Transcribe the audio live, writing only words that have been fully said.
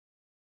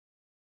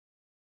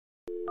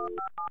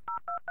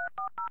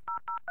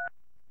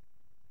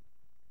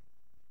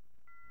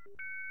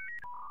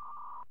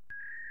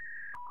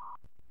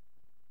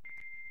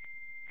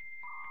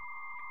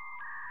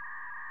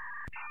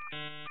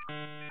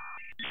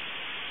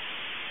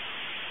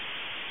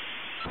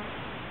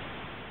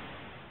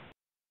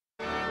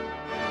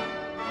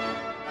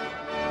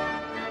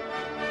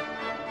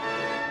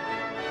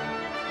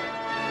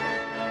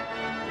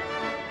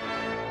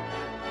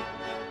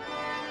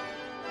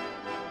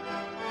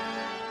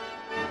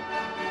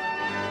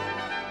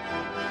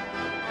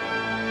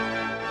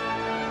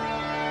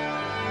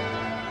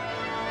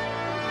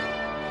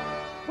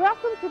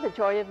Welcome to the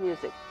Joy of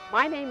Music.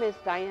 My name is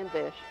Diane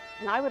Bish,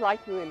 and I would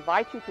like to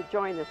invite you to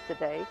join us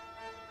today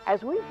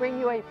as we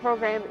bring you a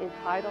program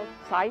entitled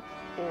Sights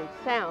and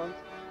Sounds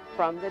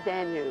from the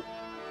Danube.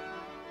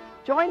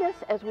 Join us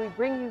as we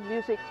bring you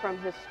music from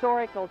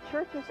historical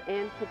churches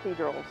and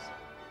cathedrals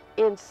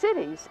in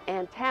cities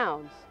and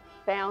towns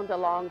found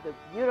along the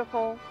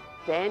beautiful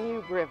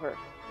Danube River.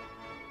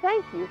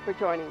 Thank you for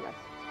joining us.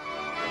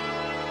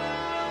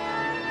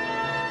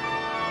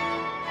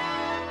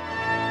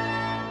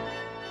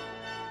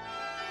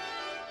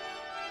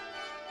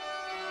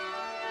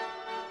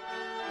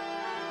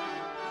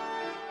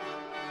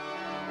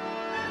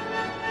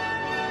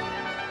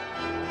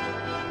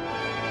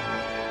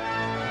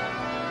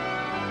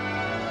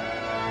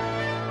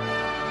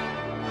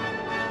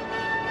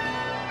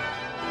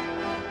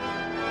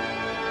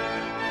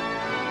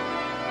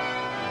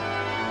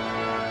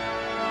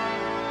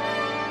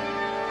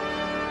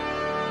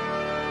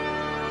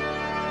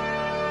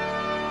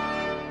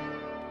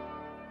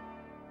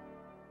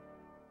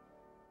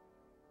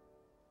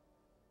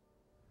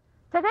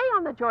 Today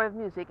on The Joy of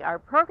Music, our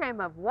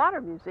program of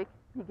water music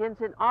begins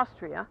in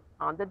Austria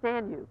on the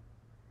Danube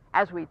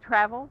as we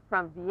travel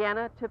from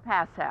Vienna to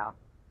Passau.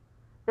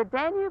 The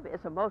Danube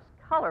is a most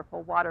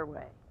colorful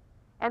waterway,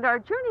 and our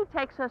journey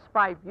takes us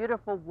by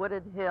beautiful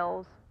wooded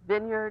hills,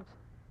 vineyards,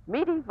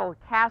 medieval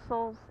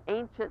castles,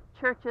 ancient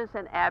churches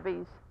and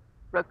abbeys,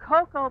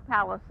 Rococo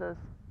palaces,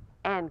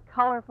 and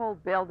colorful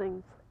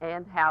buildings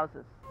and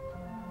houses.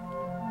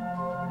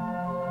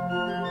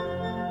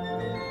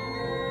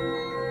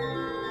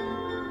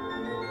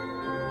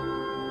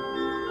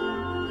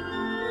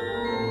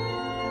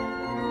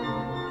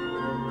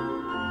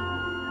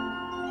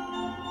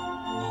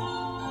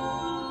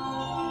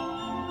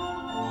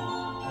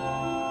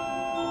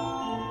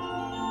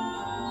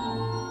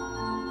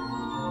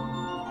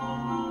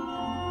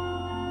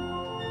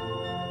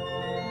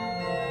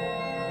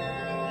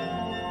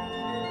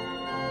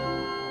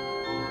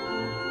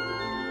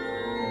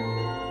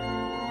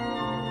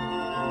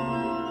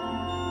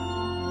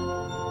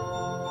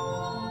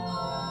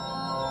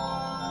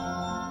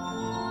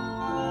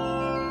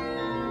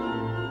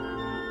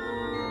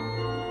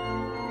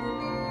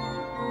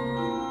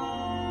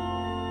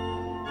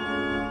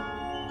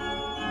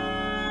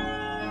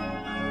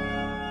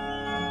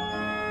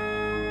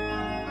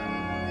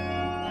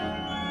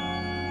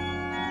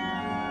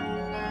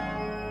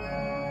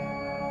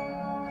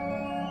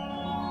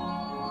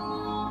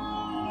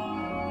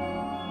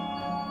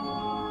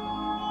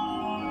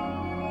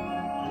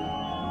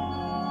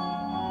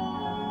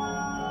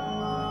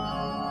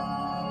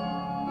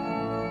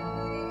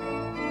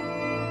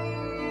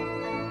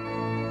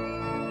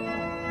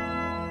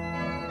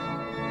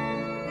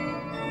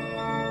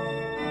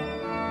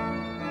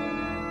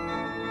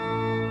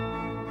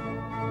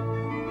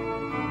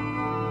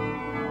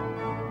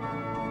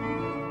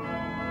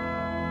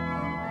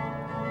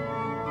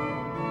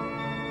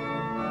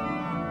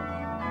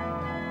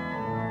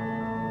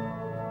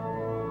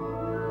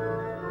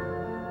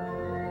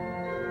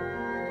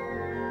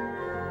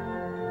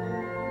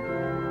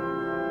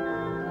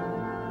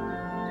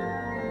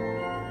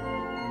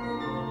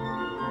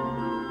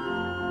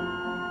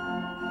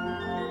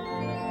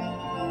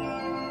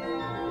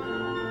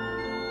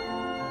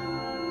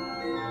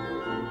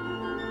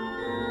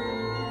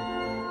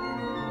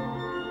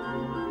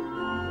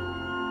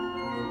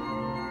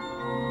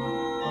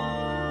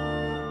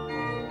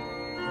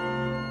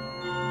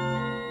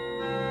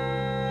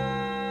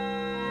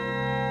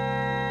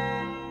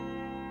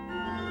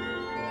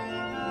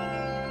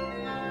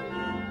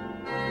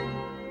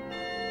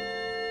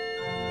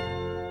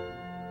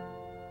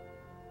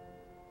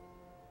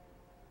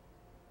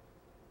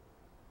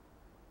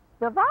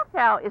 The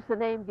Wachau is the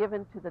name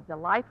given to the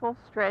delightful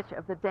stretch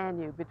of the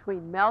Danube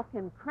between Melk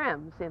and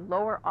Krems in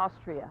Lower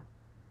Austria.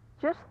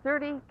 Just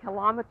 30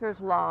 kilometers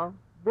long,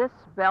 this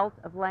belt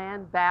of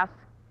land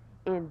basks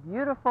in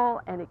beautiful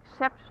and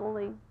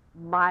exceptionally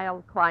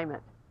mild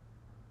climate.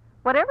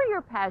 Whatever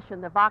your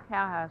passion, the Wachau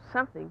has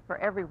something for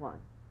everyone.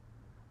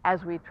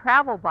 As we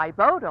travel by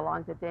boat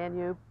along the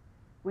Danube,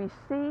 we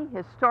see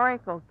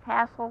historical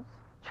castles,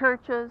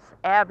 churches,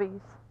 abbeys,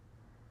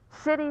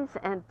 cities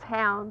and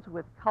towns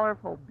with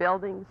colorful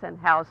buildings and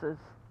houses,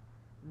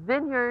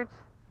 vineyards,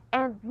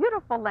 and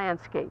beautiful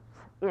landscapes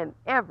in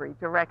every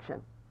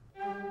direction.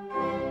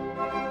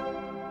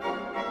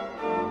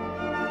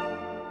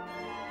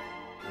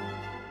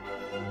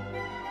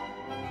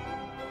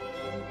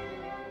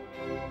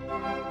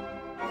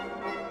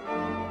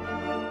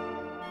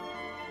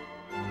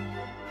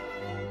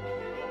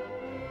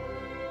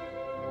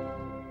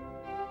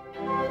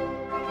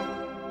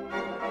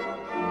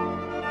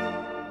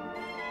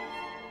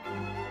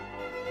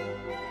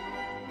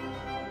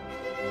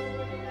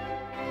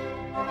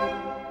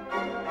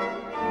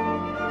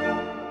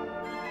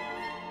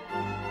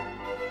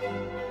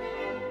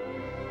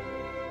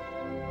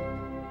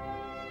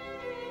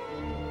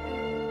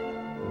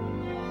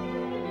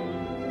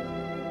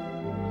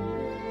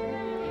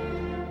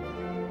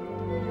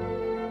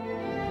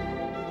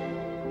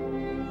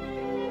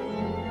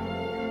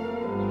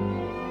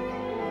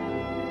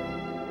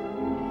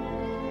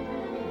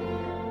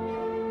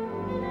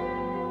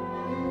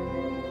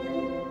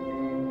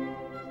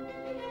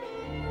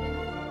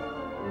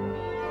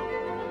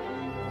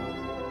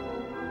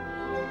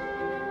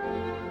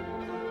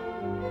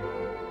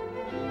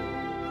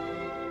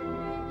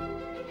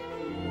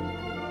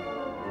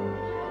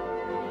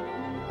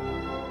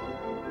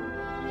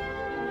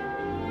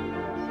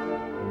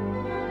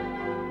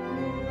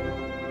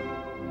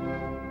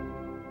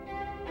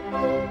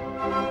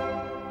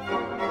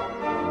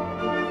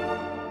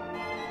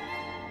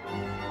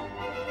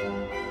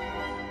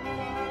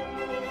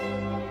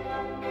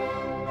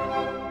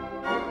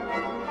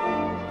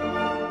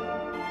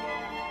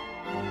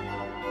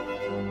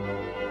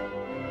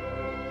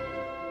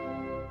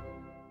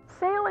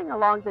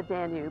 along the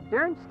Danube,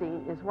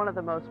 Dürnstein is one of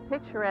the most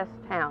picturesque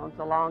towns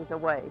along the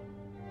way.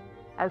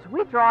 As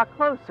we draw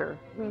closer,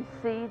 we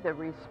see the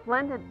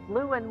resplendent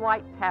blue and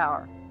white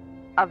tower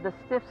of the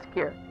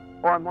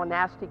Stiftskirche, or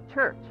monastic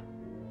church,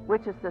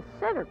 which is the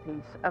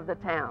centerpiece of the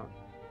town.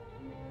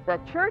 The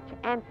church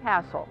and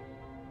castle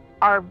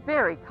are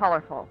very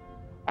colorful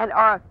and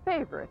are a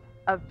favorite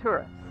of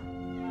tourists.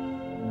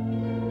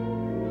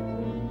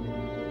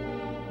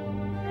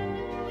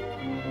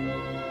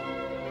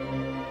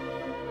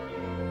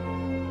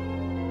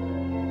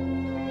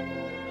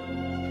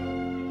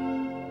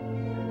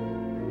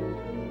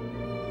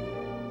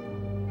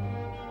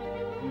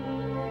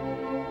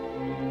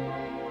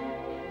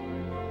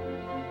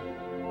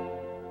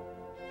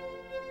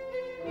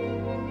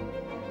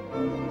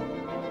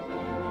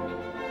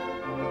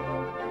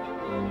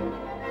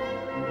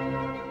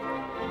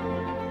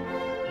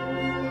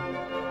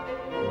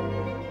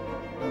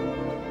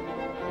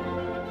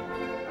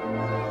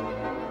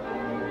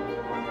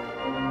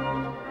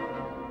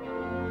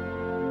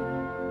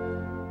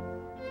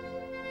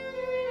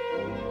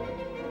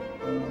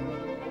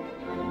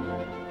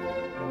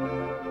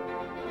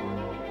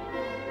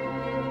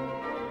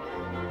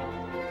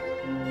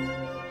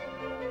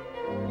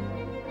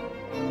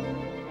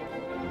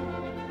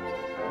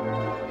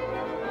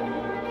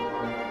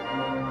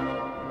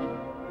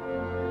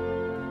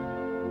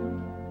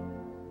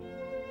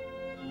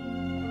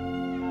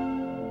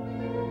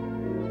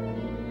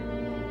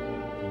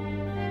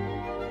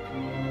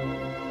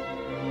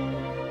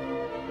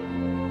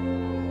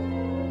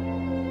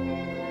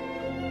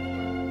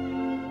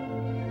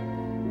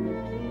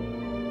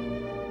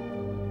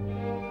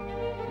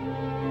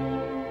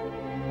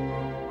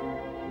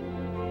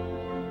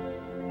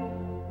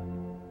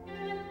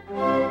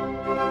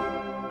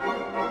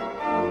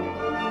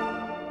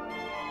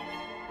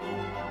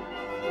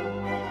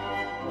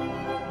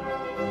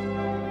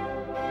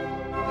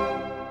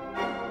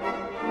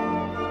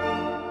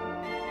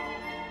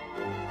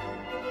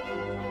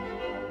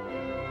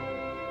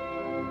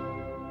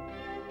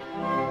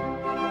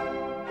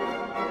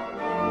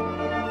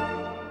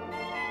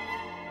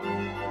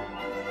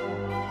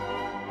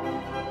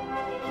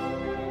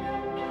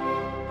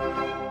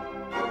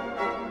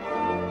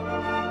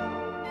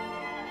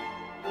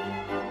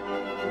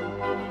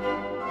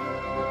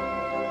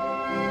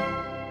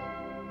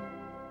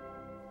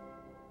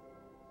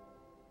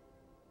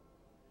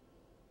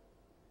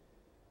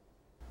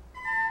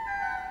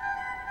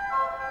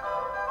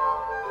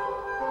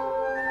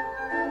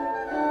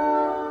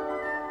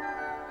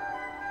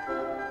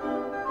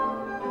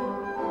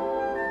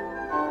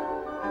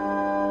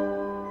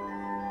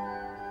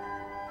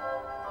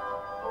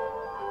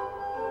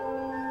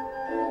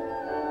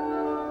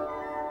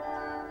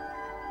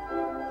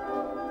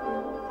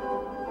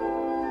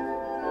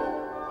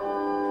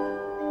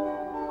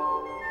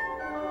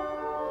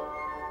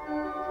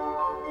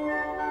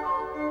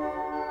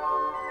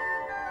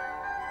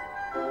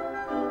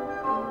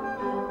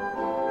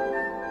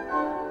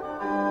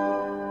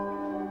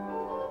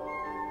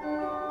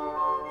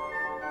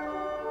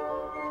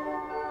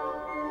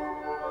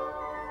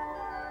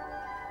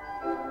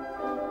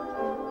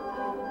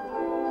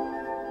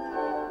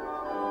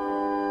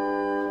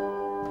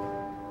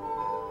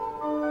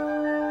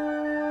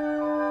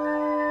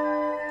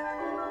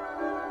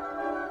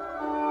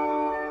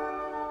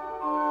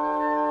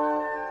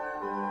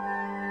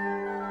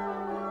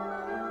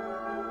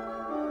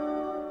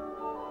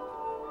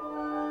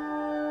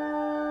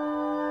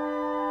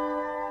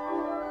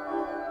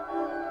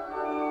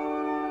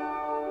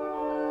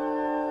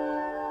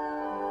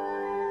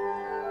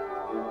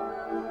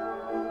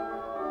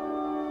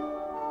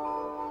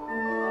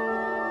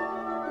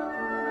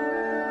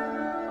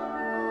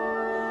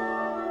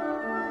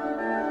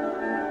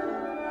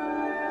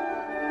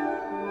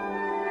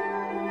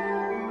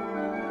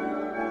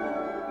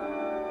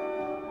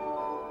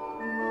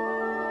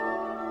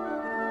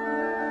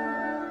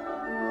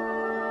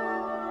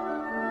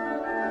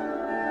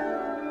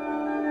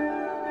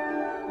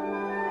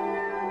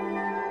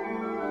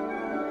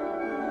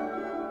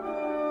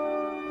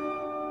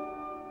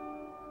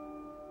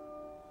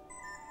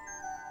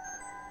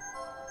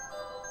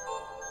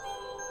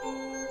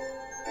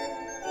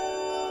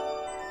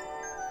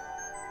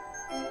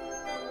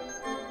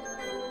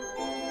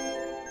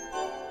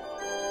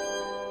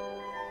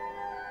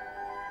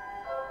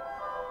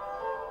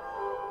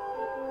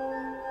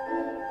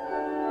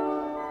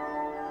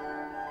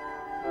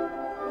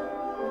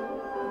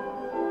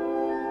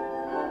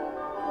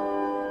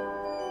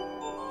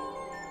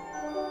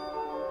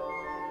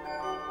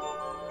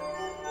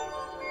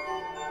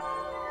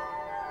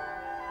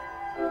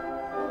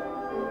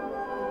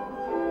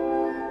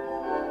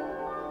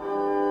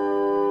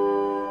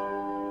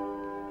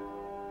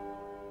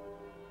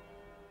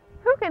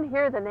 can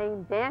hear the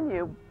name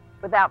Danube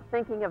without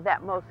thinking of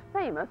that most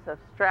famous of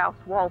Strauss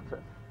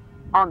waltzes,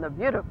 On the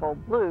Beautiful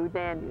Blue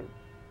Danube.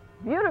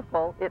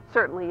 Beautiful it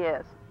certainly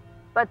is,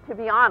 but to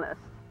be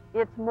honest,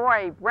 it's more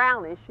a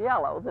brownish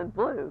yellow than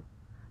blue,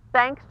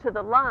 thanks to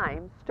the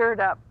lime stirred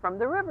up from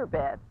the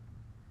riverbed.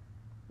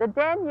 The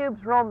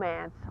Danube's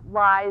romance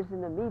lies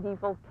in the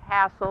medieval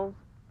castles,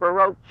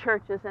 Baroque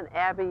churches and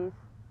abbeys,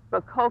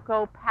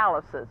 Rococo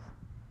palaces,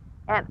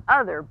 and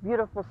other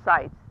beautiful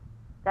sights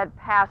that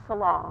pass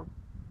along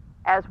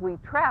as we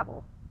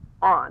travel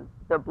on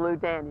the Blue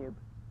Danube.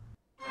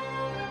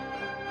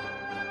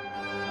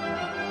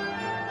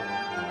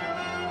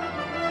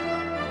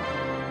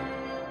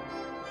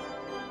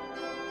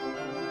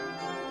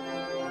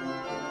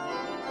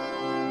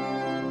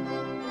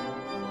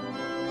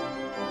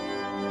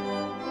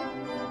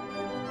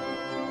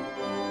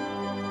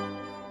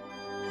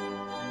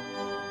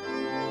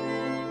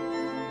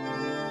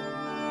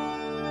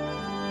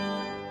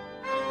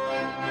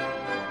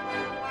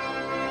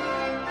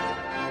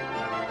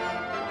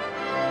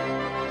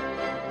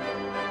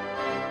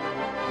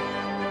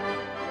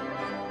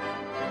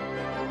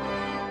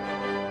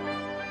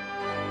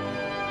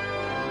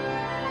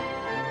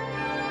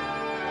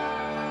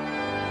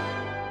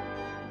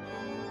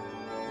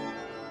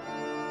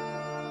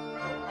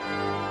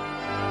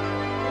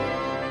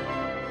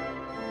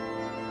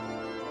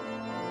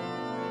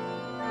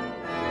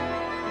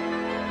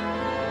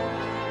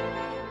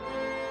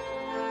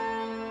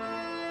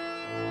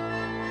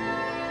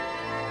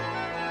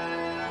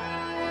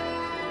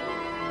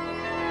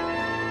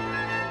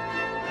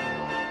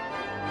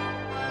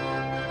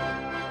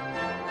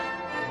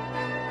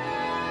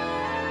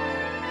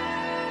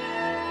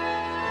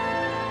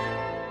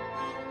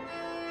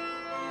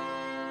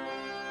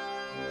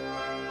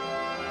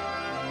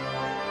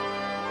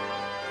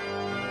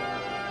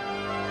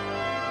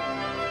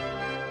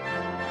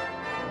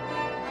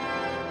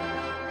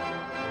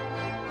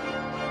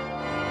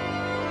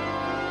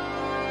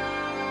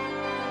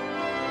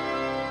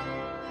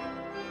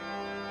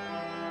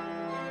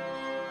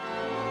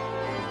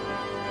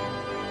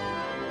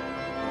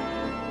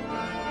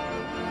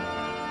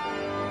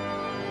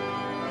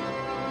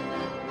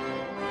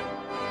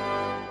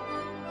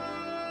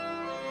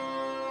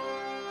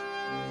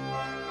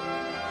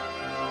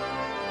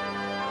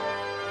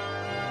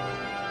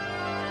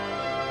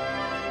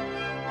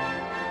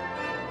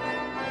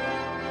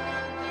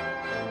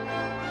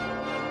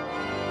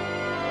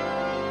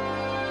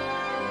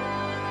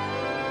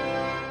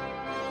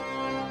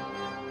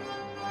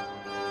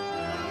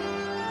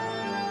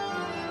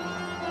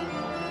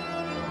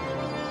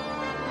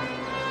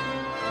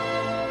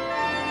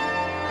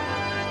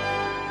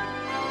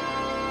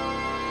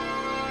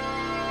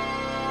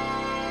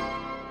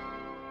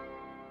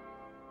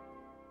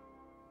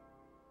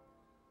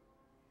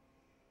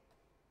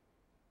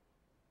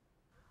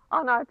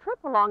 On our trip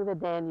along the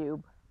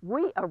Danube,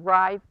 we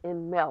arrive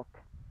in Melk.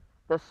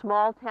 The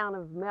small town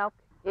of Melk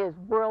is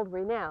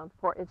world-renowned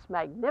for its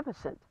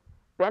magnificent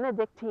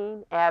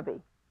Benedictine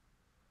Abbey.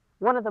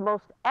 One of the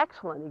most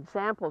excellent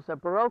examples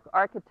of Baroque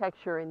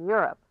architecture in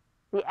Europe,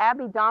 the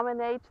Abbey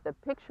dominates the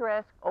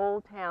picturesque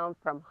old town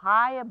from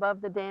high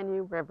above the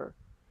Danube River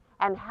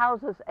and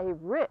houses a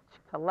rich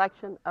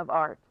collection of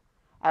art,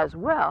 as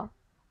well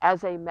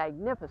as a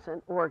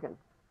magnificent organ.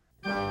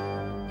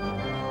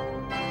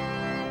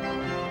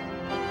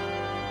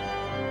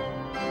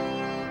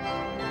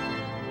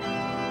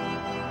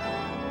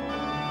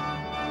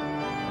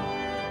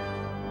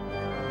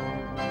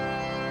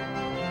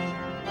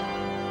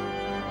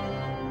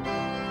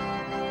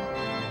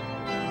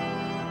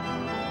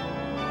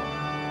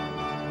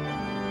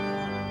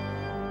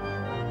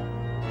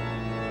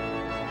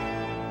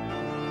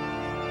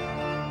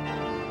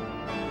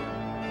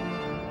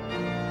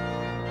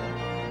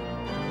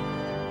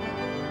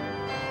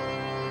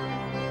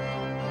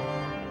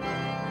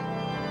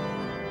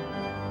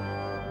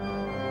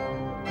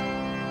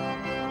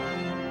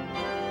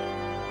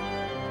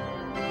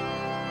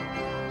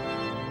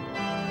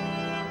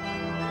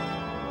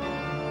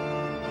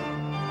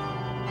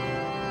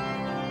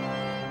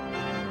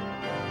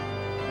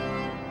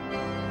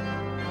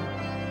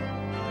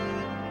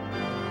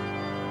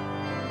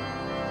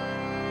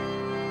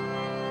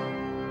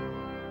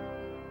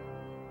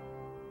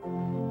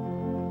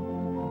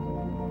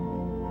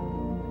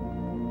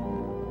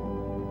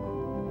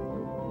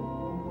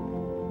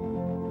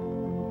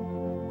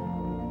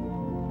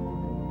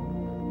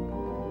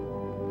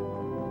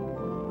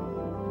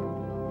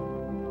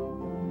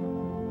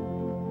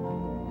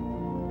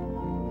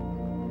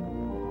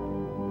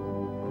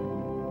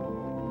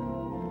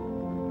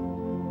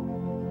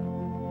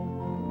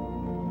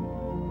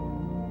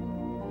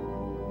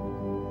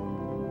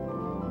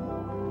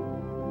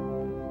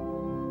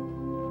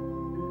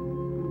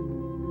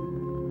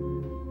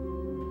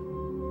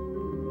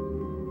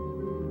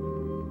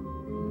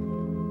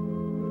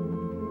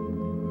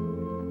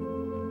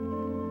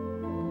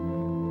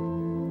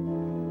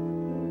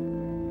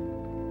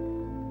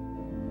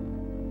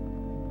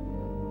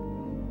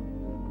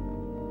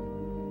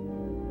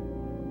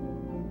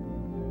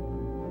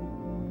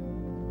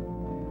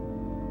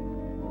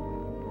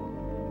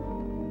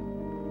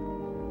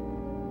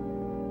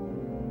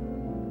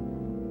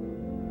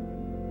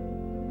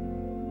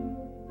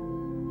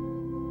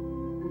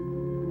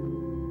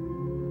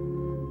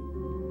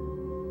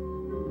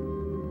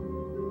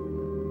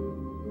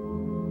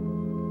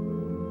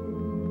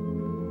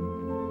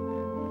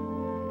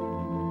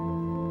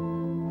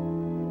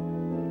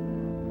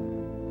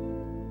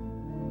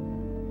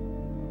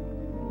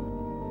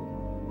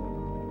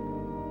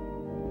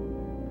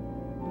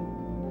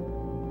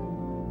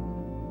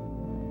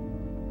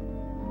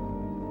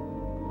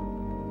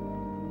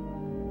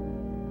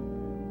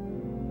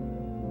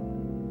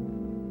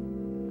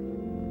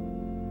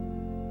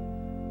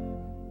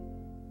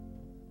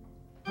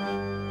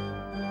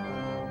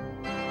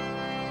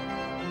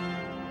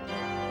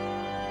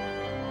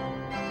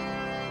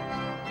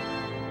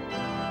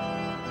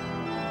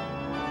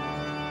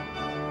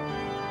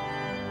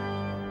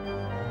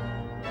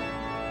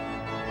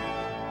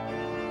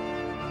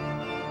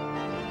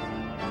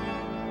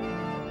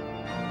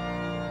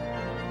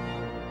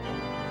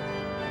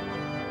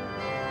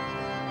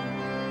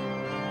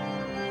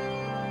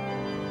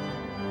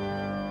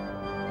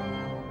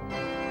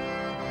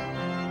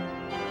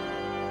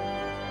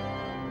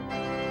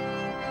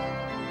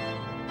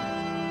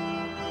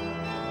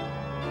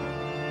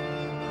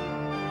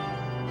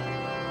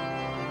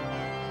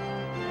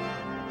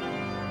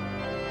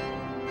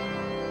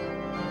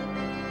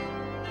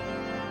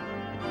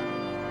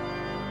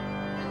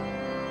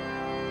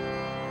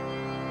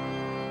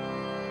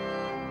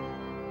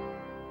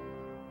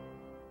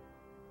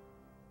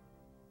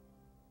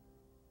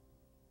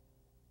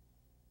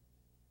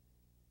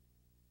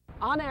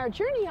 On our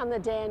journey on the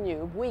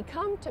Danube, we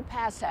come to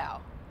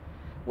Passau,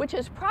 which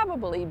is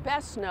probably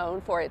best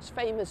known for its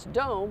famous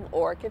dome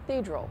or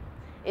cathedral,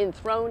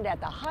 enthroned at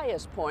the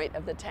highest point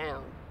of the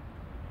town.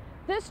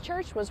 This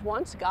church was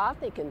once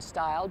Gothic in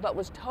style, but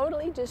was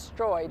totally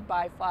destroyed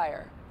by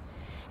fire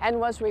and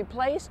was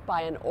replaced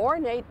by an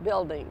ornate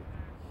building.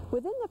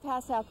 Within the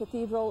Passau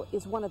Cathedral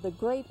is one of the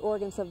great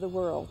organs of the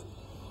world.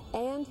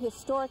 And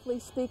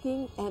historically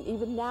speaking, and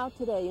even now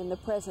today in the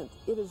present,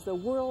 it is the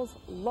world's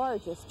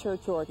largest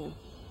church organ.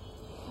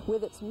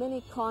 With its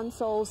many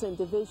consoles and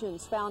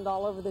divisions found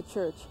all over the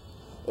church,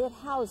 it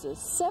houses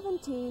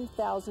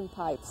 17,000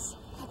 pipes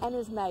and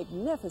is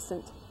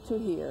magnificent to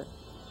hear.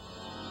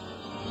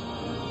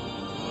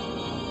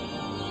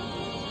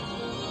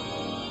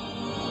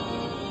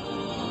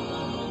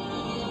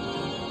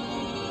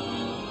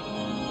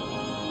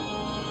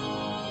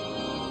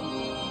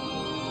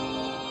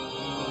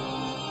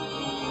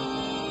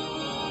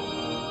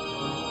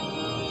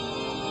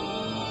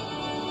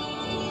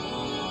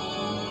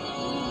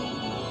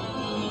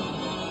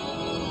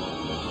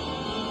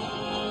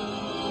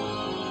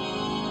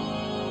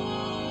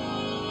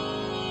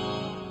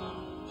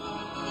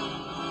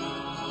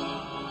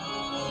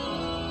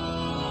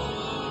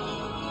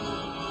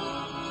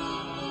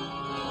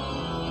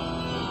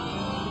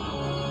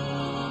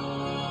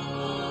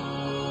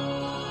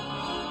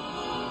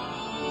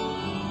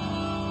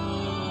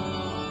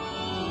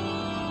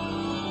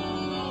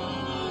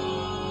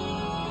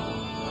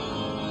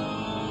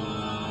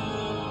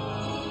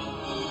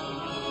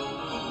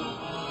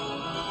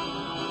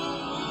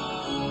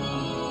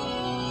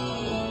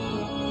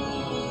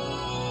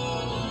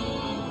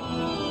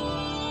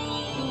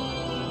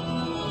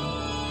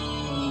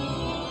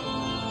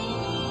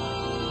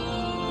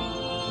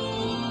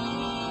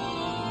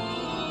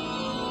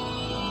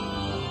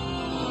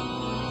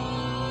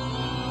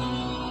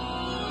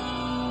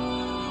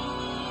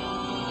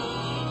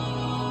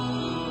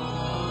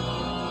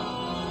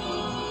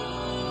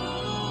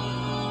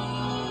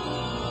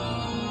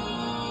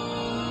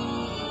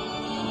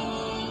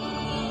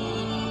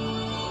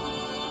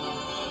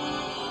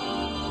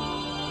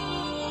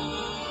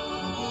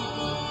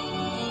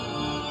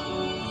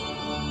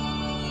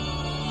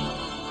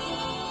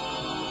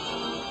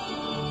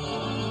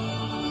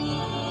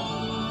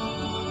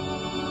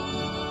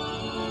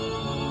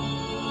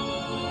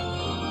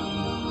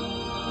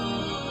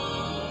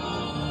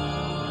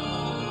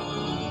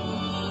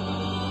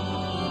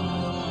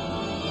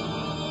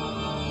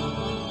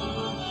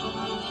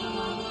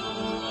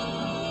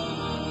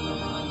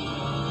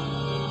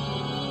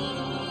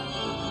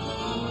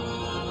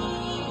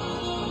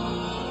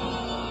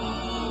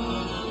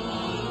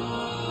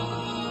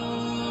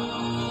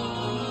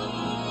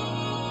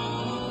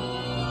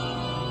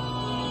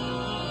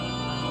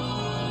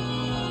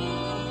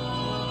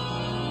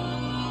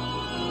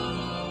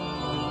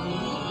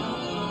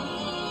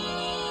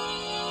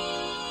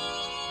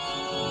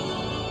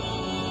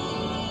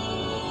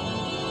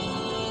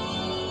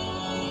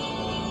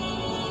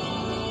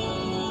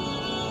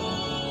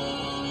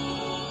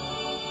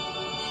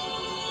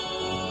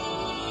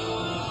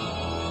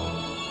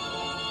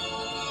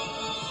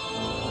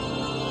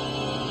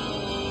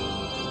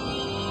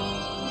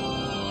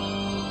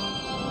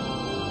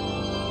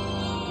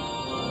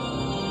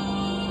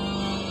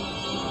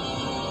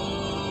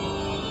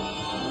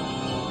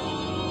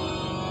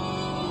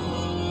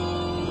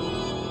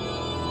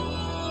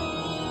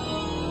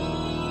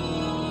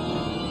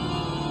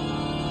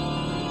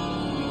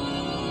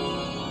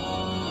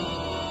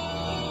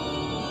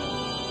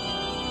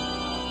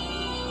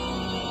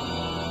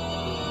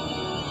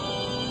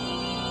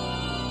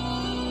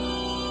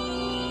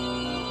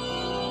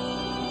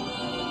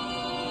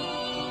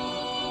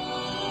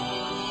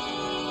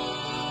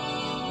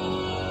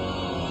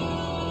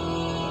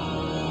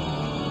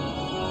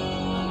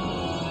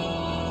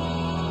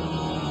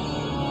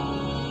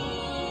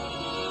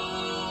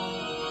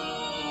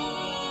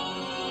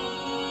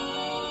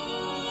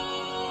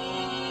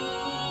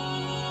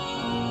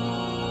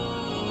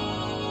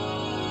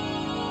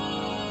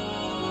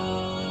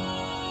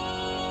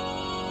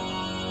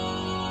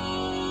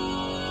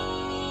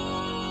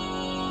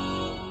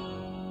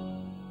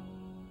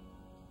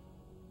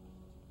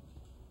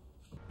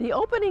 The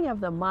opening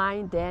of the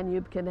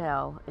Main-Danube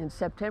Canal in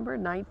September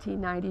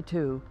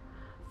 1992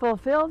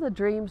 fulfilled the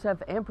dreams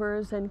of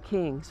emperors and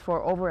kings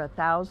for over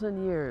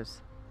 1,000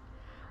 years.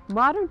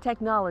 Modern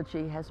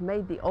technology has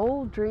made the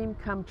old dream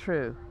come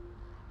true,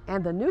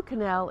 and the new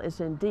canal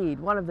is indeed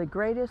one of the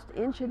greatest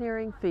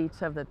engineering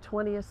feats of the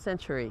 20th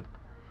century.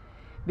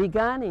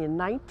 Begun in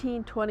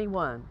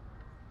 1921,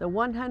 the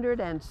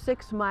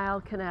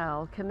 106-mile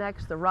canal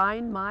connects the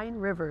Rhine-Main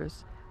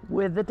rivers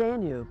with the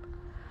Danube,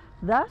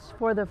 thus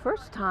for the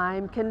first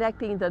time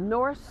connecting the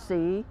North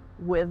Sea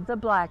with the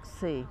Black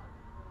Sea.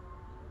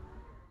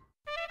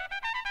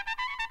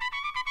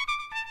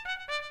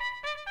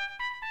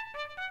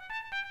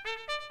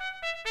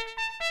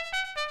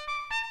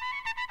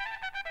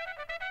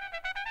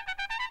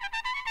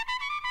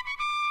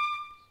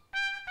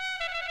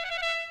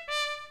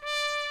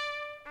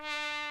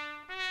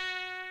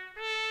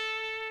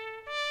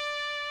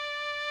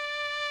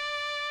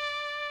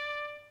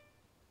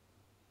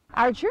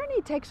 Our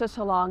journey takes us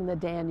along the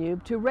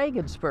Danube to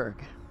Regensburg,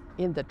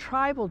 in the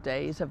tribal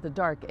days of the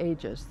Dark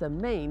Ages, the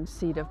main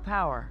seat of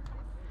power.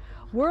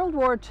 World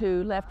War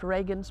II left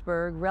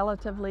Regensburg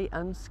relatively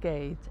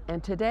unscathed,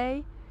 and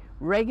today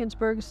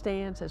Regensburg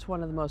stands as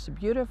one of the most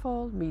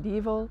beautiful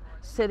medieval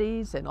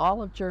cities in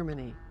all of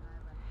Germany.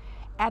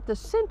 At the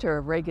center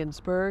of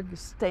Regensburg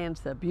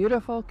stands the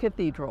beautiful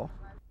cathedral.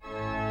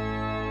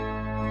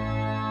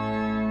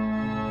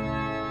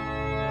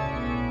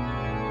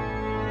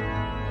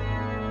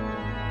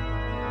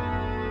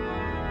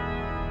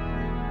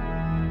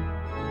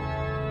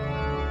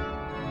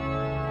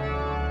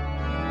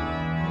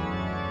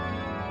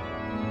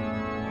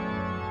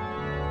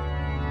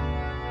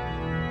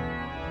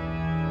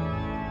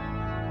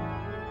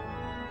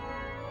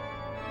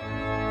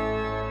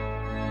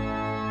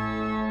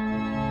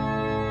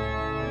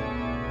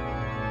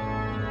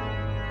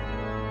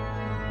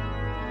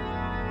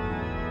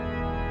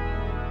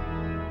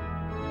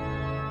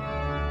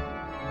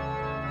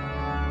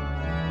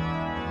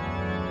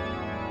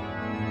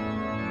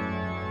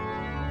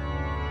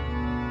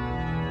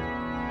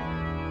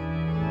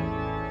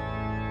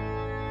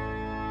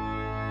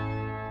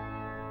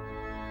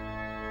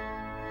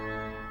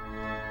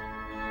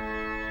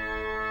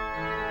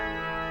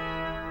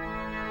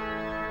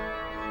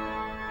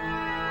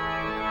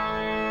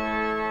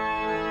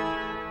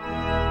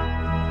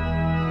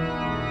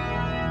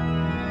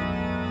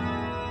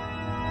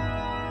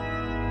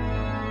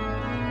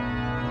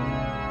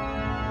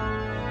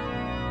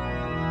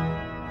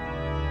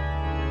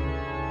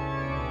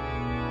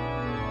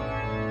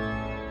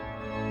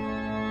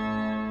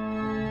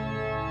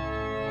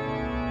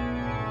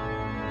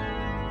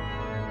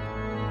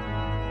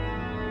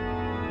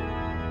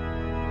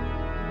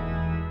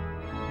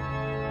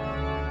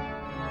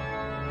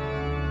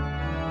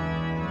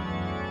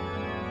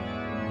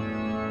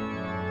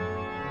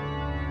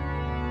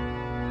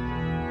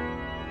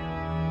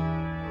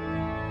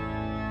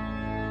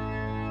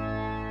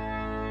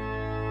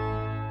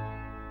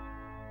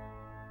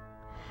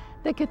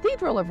 The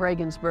Cathedral of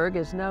Regensburg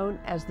is known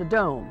as the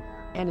Dome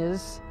and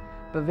is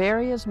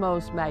Bavaria's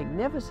most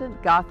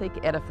magnificent Gothic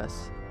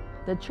edifice.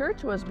 The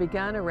church was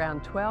begun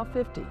around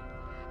 1250,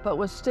 but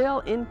was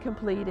still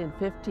incomplete in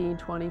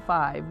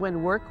 1525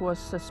 when work was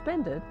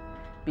suspended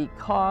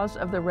because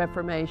of the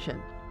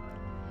Reformation.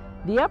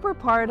 The upper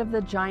part of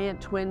the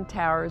giant twin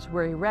towers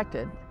were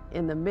erected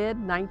in the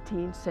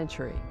mid-19th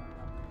century.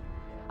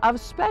 Of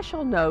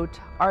special note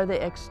are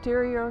the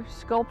exterior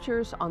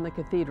sculptures on the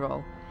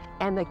cathedral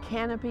and the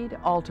canopied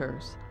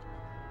altars.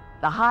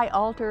 The high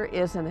altar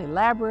is an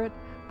elaborate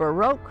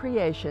Baroque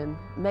creation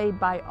made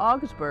by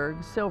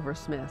Augsburg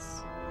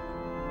silversmiths.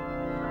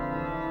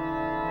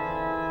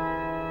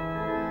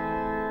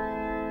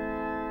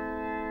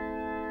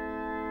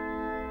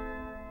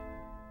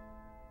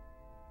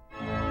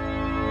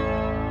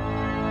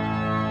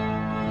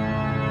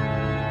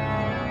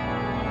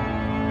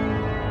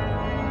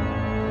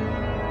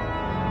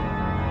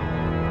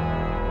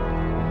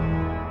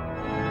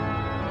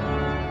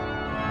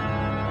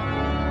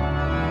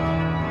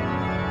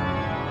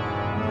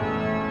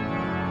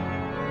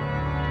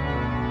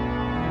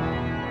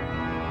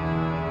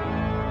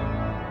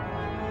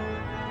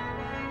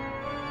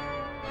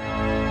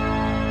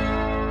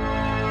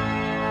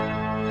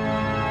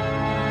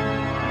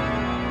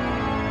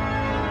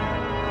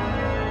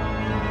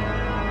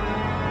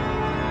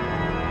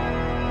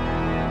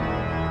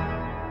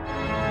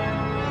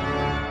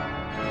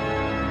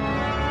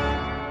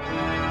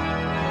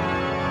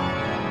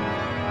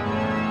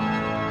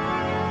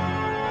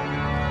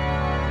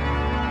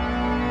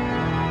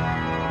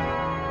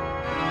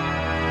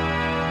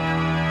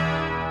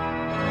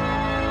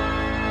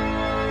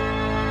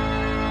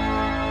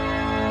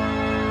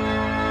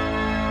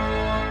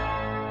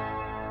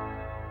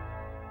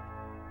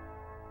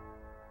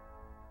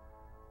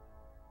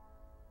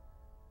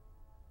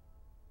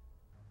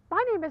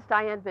 My name is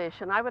Diane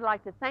Bish, and I would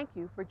like to thank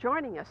you for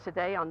joining us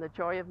today on The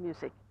Joy of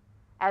Music,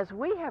 as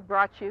we have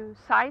brought you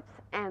sights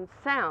and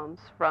sounds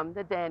from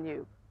the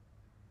Danube.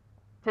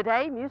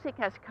 Today, music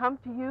has come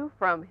to you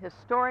from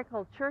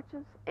historical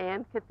churches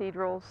and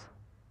cathedrals,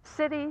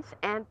 cities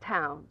and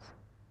towns,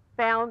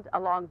 found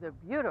along the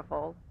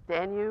beautiful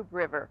Danube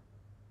River.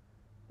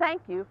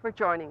 Thank you for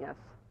joining us.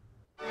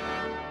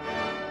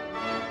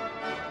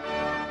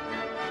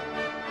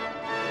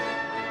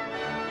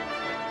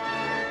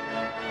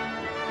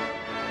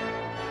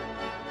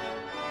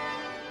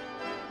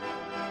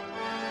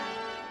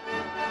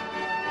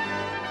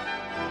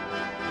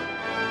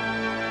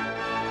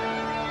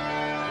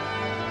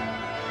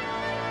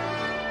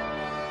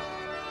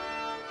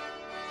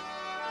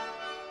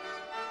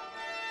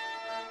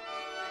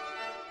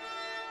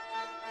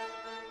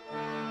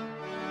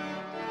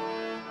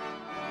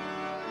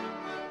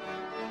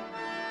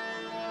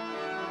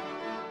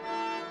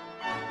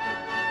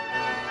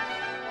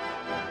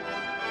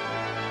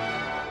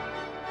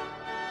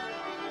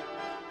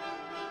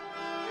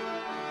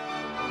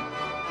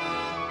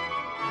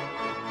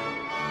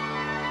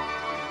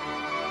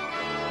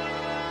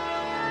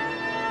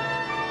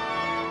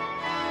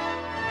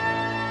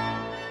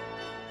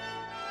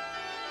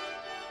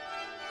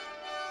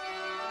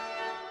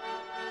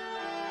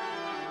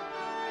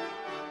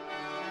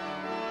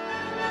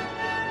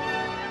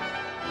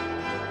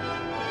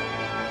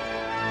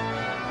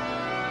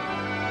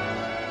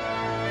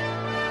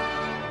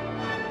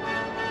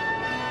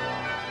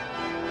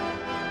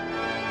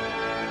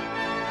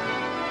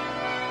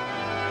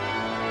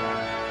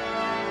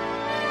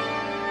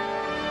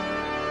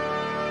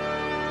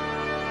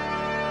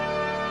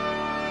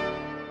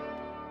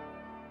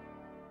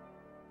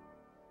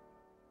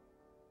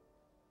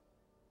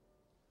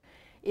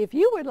 If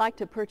you would like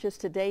to purchase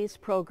today's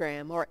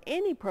program or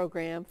any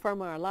program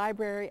from our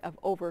library of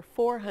over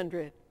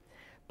 400,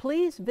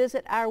 please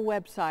visit our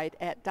website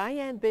at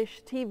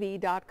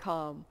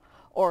dianebishtv.com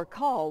or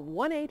call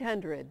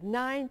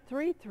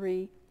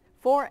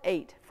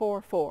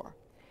 1-800-933-4844.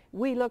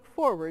 We look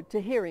forward to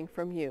hearing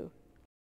from you.